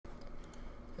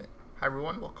Hi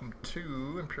everyone, welcome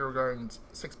to Imperial Gardens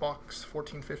 6-box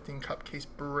 14-15 cup case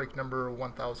break number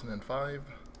 1005.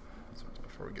 So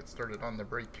before we get started on the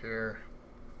break here,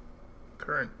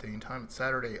 current day and time, it's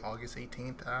Saturday, August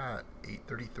 18th at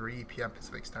 8:33 p.m.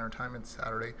 Pacific Standard Time, and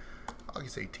Saturday,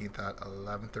 August 18th at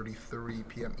 11:33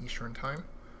 p.m. Eastern Time.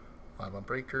 Live on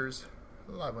Breakers,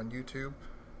 live on YouTube,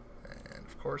 and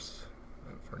of course,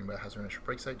 for anybody that has their initial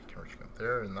break site, you can reach me up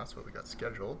there, and that's what we got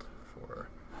scheduled for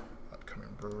upcoming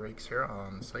breaks here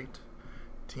on site.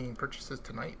 Team purchases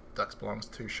tonight. Ducks belongs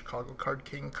to Chicago Card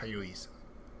King Coyotes,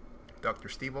 Dr.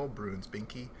 Stevo, Bruins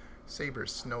Binky,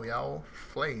 Sabres Snowy Owl,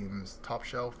 Flames Top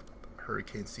Shelf,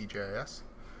 Hurricane CJIS,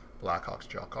 Blackhawks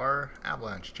Jock R,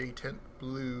 Avalanche J Tint,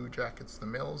 Blue Jackets The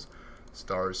Mills,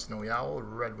 Stars Snowy Owl,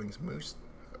 Red Wings Moose,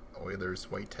 Oilers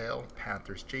Whitetail,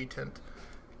 Panthers J Tint,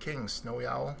 Kings Snowy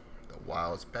Owl, the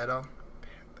Wilds Beta,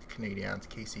 the Canadiens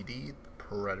KCD, the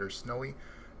Predators Snowy,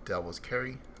 Devils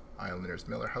Carey, Islanders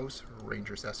Miller House,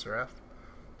 Rangers SRF,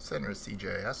 Senators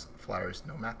CJS, Flyers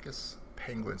Nomakis,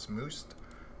 Penguins Moose,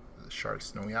 the Sharks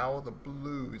Snowy Owl, the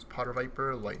Blues Potter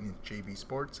Viper, Lightning JB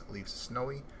Sports, Leafs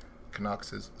Snowy,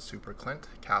 Canucks is Super Clint,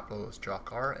 Capitals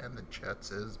Jock R, and the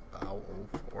Jets is Bow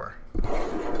 04.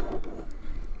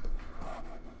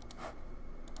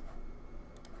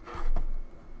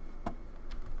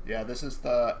 Yeah, this is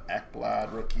the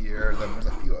Ekblad rookie year. Then there's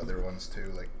a few other ones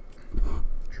too, like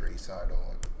Draisaitl,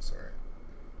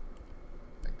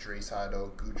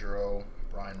 Draisaitl, Gaudreau,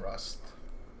 Brian Rust,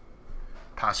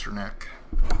 Pasternak,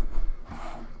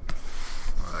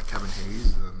 Kevin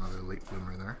Hayes, another late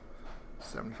bloomer there,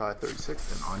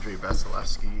 75-36, and Andrei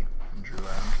Vasilevsky and Drew M.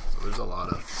 So there's a lot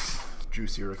of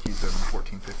juicy rookies in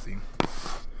 14-15.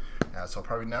 Yeah, so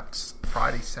probably next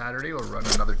Friday, Saturday, we'll run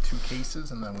another 2 cases,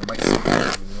 and then we might see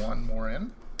one more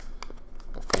in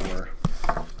before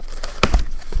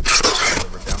the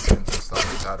redemptions and stuff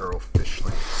like that are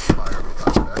officially expired with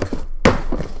that deck.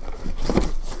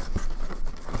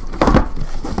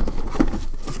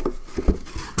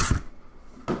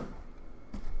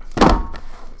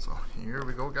 So here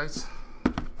we go, guys.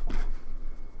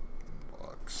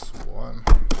 Box 1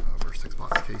 of our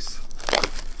 6-box case.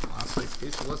 Last night's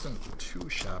case wasn't too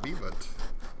shabby, but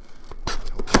I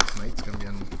hope this night's going to be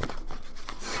in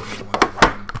similar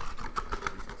one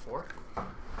the week before, or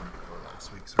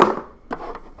last week, sorry.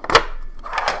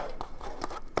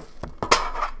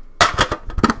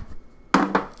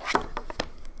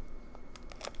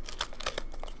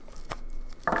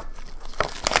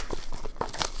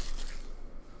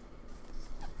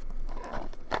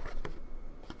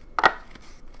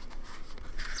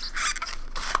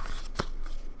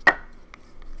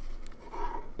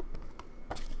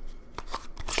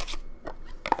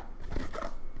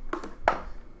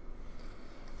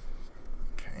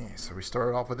 So we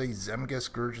started off with a Zemgus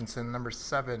Girgensson number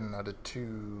 7 out of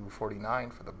 249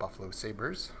 for the Buffalo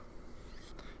Sabres.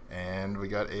 And we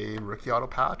got a rookie auto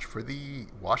patch for the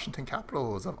Washington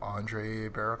Capitals of Andrei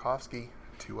Burakovsky,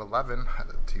 211 out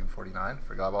of 249.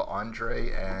 Forgot about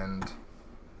Andrei and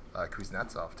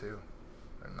Kuznetsov too.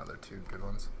 Another 2 good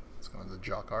ones. Let's go to the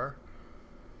Jock R.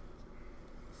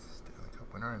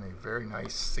 Winner, and a very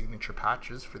nice signature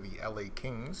patches for the LA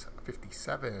Kings,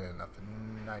 57 of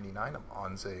 99 of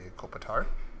Anze Kopitar.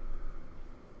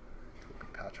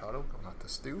 Big patch auto going out to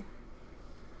Stu.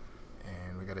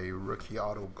 And we got a rookie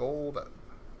auto gold,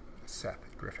 Seth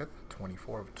Griffith,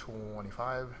 24 of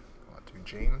 25, going out to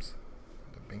James,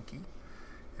 the Binky.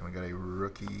 And we got a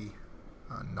rookie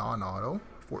non-auto,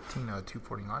 14 out of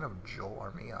 249 of Joel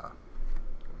Armia,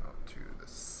 going out to the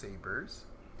Sabres,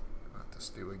 going out to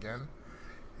Stu again.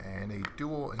 And a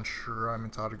dual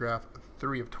enshrinement autograph,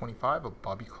 3 of 25 of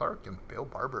Bobby Clark and Bill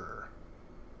Barber.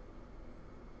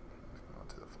 Go on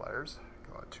to the Flyers.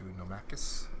 Go out to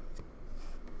Nomakis.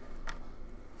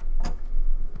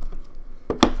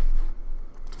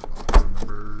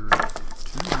 Number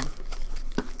 2.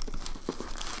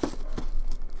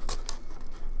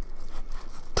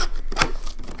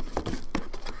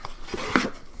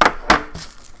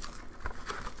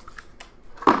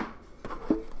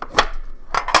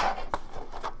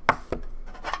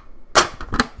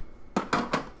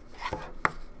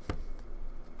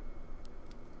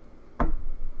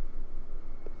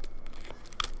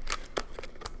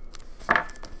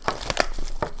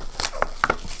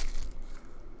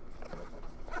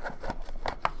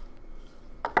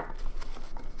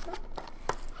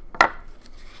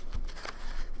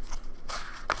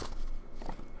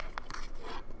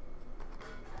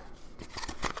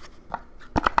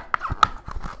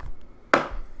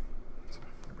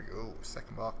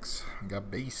 Second box, we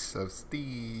got base of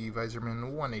Steve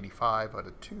Yzerman, 185 out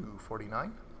of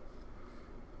 249.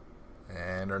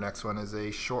 And And our next one is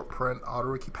a short print auto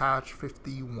rookie patch,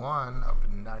 51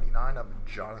 of 99 of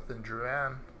Jonathan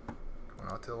Drouin.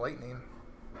 Going out to the Lightning.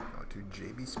 Going to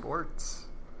JB Sports.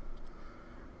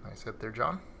 Nice hit there,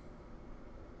 John.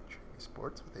 JB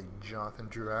Sports with a Jonathan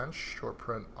Drouin short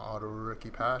print auto rookie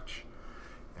patch.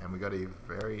 And we got a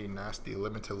very nasty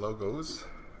limited logos,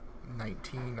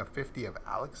 19 of 50 of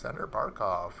Alexander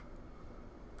Barkov.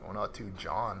 Going out to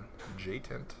John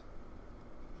J-Tint.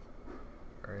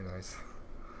 Very nice.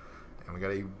 And we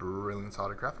got a Brilliance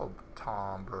autograph of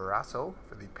Tom Barrasso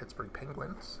for the Pittsburgh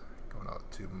Penguins. Going out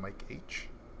to Mike H.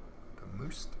 The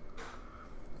Moose.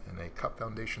 And a Cup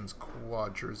Foundations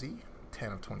quad jersey,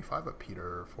 10 of 25 of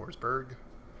Peter Forsberg.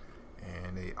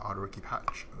 And a auto rookie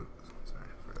patch. Oops, sorry,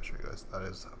 I forgot to show you guys. That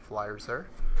is Flyers there.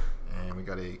 And we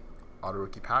got a auto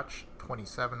rookie patch,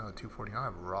 27 of 249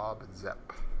 of Rob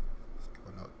Zepp.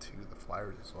 Going out to the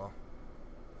Flyers as well.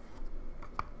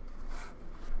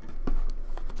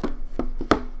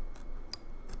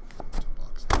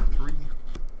 Box number 3.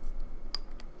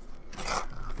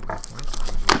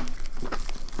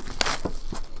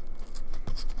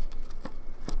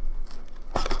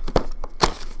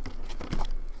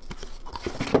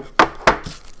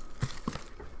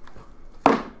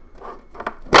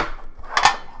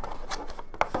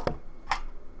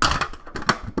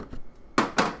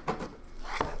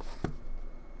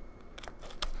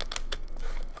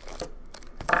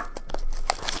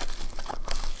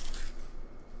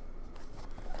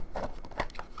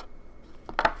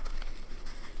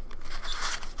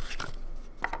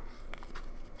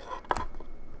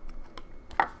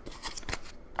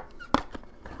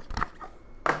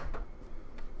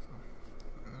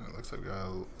 So we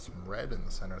got some red in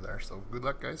the center there, so good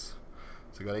luck, guys.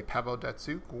 So we got a Pavel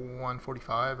Datsyuk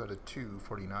 145 out of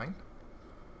 249,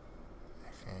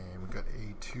 and we got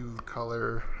a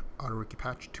 2-color auto rookie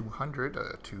patch 200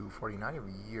 out of 249 of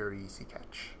Yuri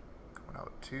Sikech. Going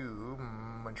out to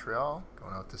Montreal.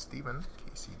 Going out to Steven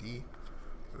KCD.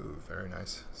 Ooh, very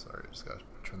nice. Sorry, just got to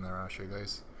turn that around and show you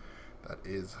guys. That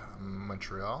is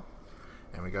Montreal,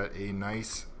 and we got a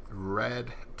nice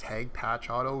red tag patch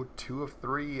auto, 2 of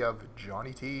 3 of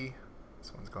Johnny T.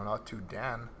 This one's going out to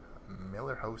Dan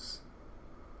Millerhouse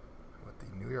with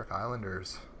the New York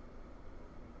Islanders.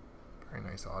 Very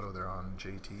nice auto there on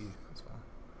JT as well.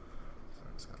 So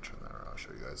I'm just going to turn that around, I'll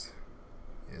show you guys.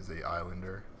 He is a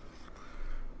Islander.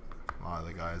 A lot of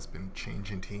the guys been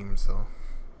changing teams, so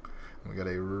we got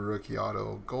a rookie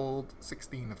auto gold,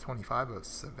 16 of 25 of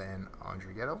Sven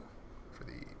Andrighetto for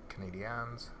the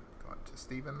Canadiens. To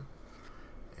Steven,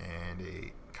 and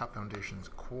a Cup Foundations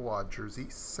quad jersey,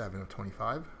 7 of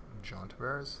 25, John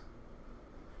Tavares,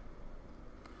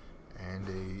 and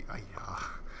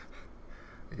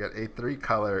we got a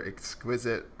 3-color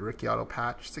exquisite rookie auto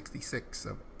patch, 66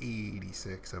 of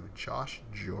 86 of Josh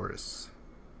Joris.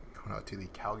 Going out to the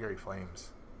Calgary Flames.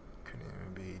 Couldn't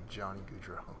even be Johnny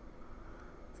Gaudreau.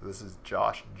 So this is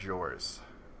Josh Joris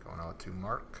going out to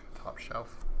Mark, top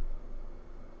shelf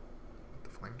with the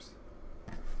Flames.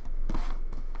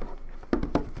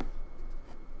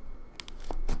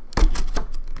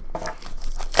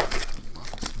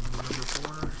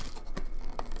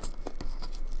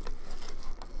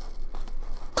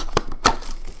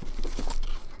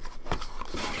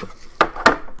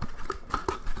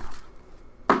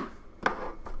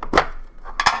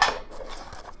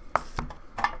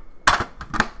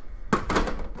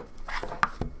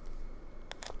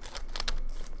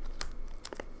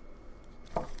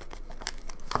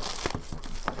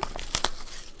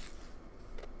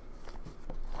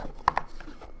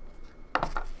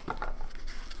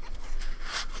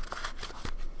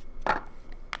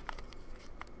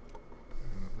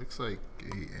 Looks like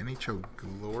a NHL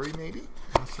Glory maybe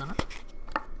in the center.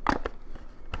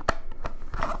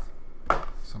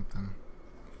 Something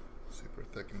super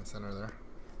thick in the center there.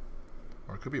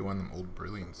 Or it could be one of them old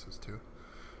Brilliances too.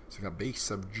 So we got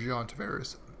base of John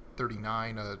Tavares,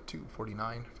 39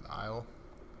 249 for the Isle.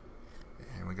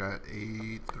 And we got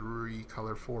a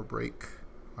 3-color 4-break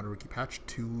on a rookie patch,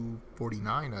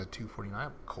 249 249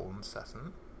 of Colton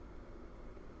Sesson.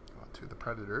 Go out to the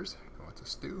Predators. Go out to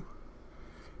Stu.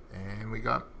 And we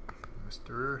got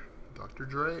Mr. Dr.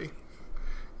 Dre. You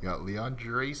got Leon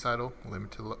Draisaitl,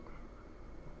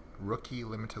 rookie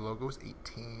limited logos,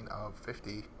 18 of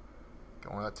 50.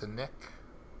 Going out to Nick,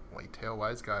 Whitetail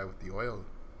Wise Guy with the oil.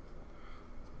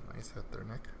 Nice hit there,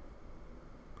 Nick.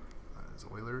 That is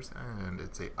Oilers, and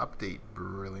it's a update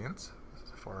Brilliance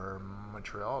for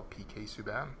Montreal, PK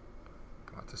Subban.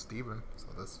 Going out to Steven. So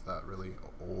this is that really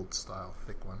old style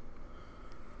thick one.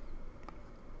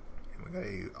 We got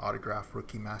a autograph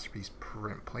rookie masterpiece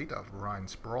print plate of Ryan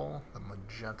Sproul, the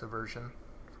magenta version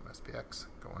SPX.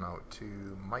 Going out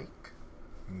to Mike,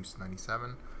 Moose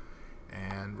 97.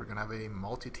 And we're going to have a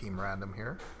multi-team random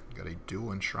here. We got a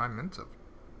dual enshrinement of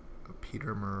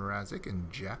Peter Mrazek and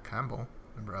Jack Campbell,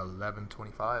 number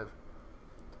 1125.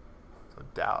 So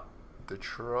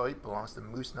Detroit belongs to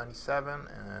Moose 97,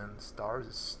 and Stars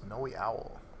is Snowy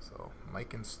Owl. So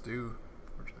Mike and Stu,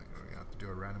 unfortunately, we're going to have to do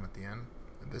a random at the end.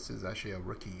 And this is actually a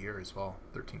rookie year as well,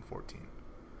 13-14.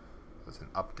 So it's an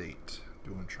update,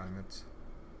 dual enshrinement.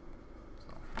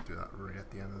 So we'll do that right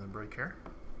at the end of the break here.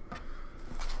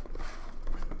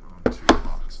 On to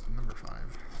box number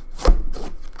 5.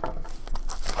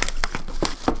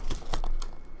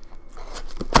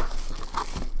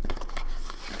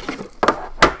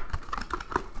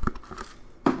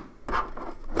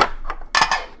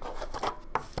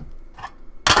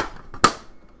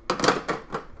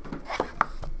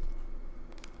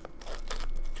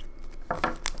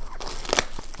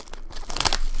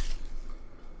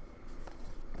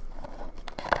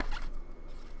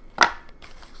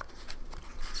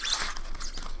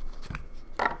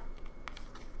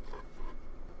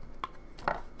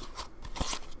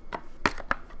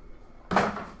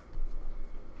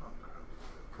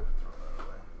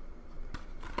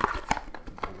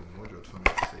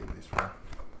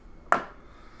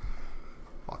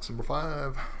 Number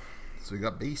 5. So we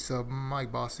got base of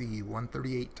Mike Bossy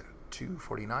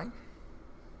 138/249.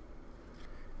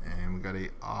 And we got a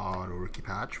auto rookie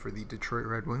patch for the Detroit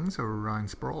Red Wings of Ryan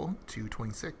Sproul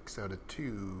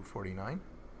 226/249.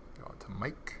 Go out to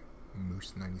Mike,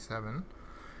 Moose 97.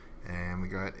 And we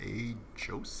got a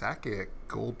Joe Sakic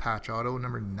gold patch auto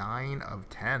number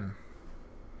 9/10.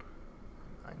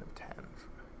 9/10.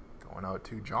 Going out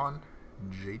to John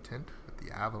J. Tint with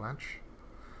the Avalanche.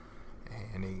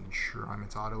 And a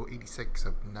enshrinement auto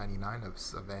 86/99 of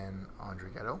Savan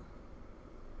Andrighetto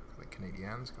for the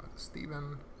Canadiens. Got to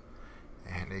Steven.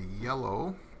 And a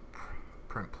yellow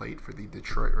print plate for the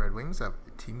Detroit Red Wings of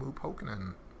Timu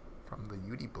Pokkanen from the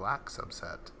UD Black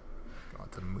subset.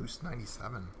 Got to Moose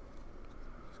 97.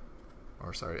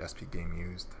 Or sorry, SP Game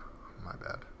Used. My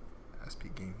bad. SP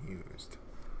Game Used.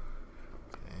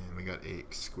 And we got a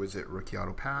exquisite rookie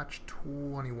auto patch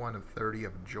 21/30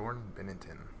 of Jordan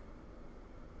Binnington.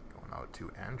 Out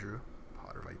to Andrew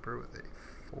Potter Viper with a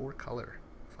 4-color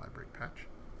 5-break patch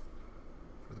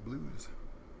for the Blues.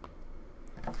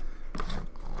 And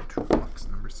on to box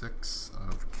number 6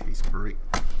 of case break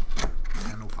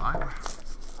 1005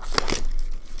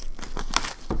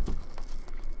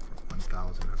 for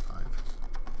 1005.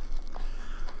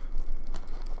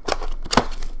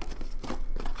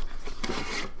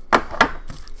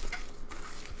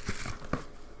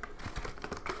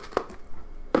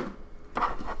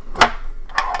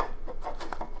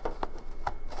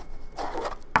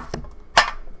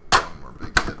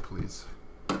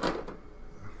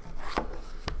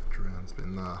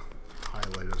 Been the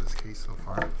highlight of this case so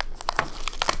far.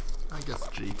 I guess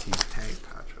JT's tag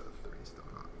patch of 3 is still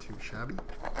not too shabby.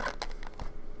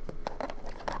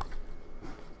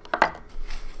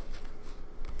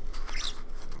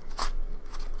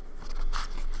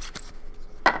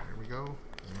 So here we go.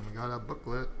 And we got a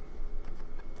booklet.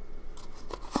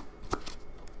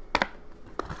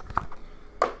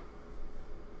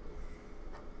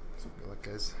 So good luck,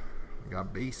 guys. We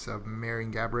got base of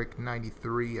Marian Gaborik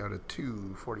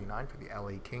 93/249 for the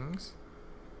LA Kings.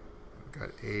 We've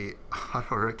got a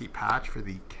auto rookie patch for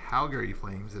the Calgary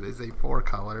Flames. It is a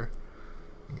 4-color.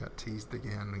 We got teased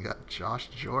again. We got Josh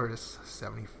Joris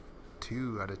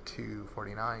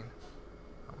 72/249.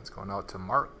 That one's going out to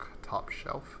Mark, top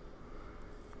shelf.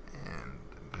 And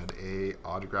we got a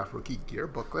autograph rookie gear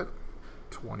booklet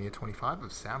 20/25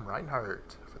 of Sam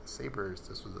Reinhart for the Sabres.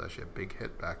 This was actually a big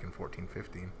hit back in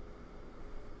 14-15.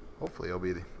 Hopefully it'll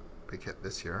be the big hit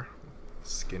this year.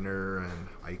 Skinner and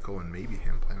Eichel and maybe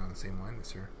him playing on the same line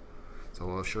this year. So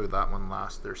we'll show you that one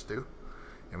last there, Stu.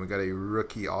 And we got a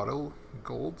rookie auto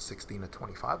gold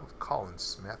 16/25 of Colin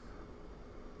Smith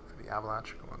for the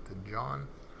Avalanche. Going to John.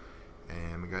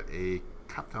 And we got a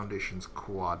Cup Foundations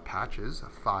quad patches, a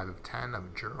 5/10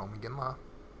 of Jerome Ginla.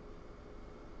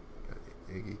 Got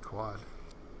Iggy quad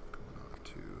going off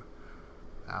to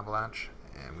Avalanche.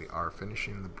 And we are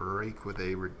finishing the break with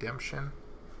a redemption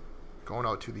going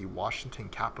out to the Washington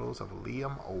Capitals of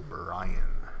Liam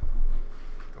O'Brien.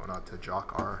 Going out to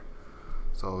Jock R.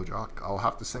 So Jock, I'll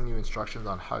have to send you instructions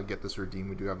on how to get this redeemed.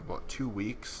 We do have about 2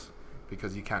 weeks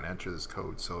because you can't enter this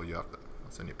code. So you have to,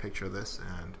 I'll send you a picture of this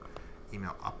and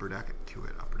email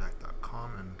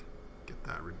upperdeck@upperdeck.com and get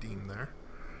that redeemed there.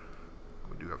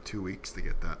 We do have 2 weeks to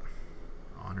get that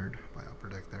honored by Upper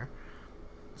Deck there.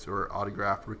 So our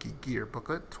autograph rookie gear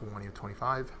booklet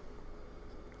 20/25.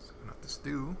 So we're going to have to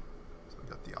Stu. So we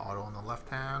got the auto on the left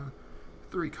hand,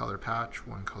 3-color patch,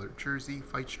 1-color jersey,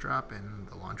 fight strap, and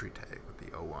the laundry tag with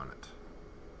the O on it.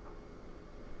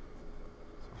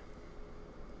 So,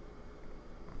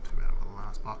 too bad about the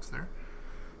last box there.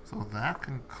 So that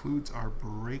concludes our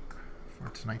break for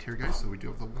tonight here, guys. So we do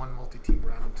have the one multi-team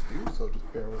random to do, so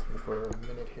just bear with me for a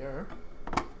minute here.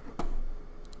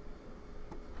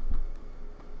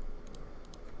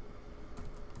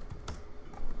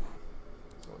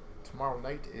 Tomorrow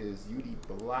night is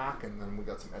UD Black, and then we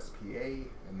got some SPA,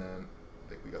 and then I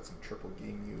think we got some triple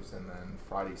game use, and then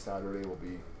Friday, Saturday will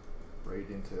be right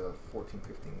into 14-15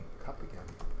 Cup again.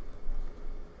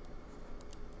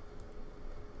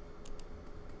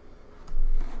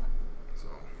 So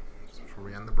just before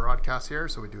we end the broadcast here,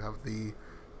 so we do have the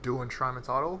dual enshrinements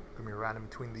auto. Gonna be random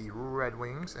between the Red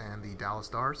Wings and the Dallas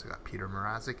Stars. We got Peter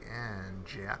Mrazek and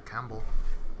Jack Campbell.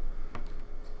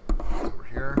 Over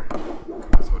here.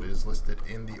 So it is listed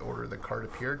in the order the card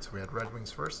appeared. So we had Red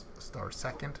Wings first, the Stars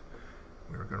second.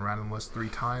 We were going to random list 3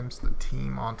 times. The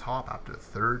team on top after the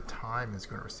 3rd time is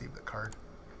going to receive the card.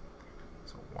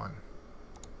 So 1,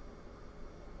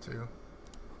 2,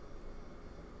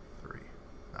 3.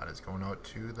 That is going out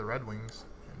to the Red Wings.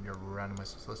 And your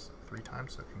randomized list 3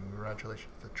 times. So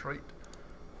congratulations, Detroit.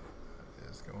 That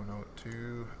is going out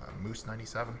to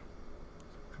Moose97.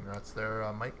 Congrats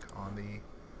there, Mike, on the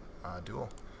duel.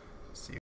 See you.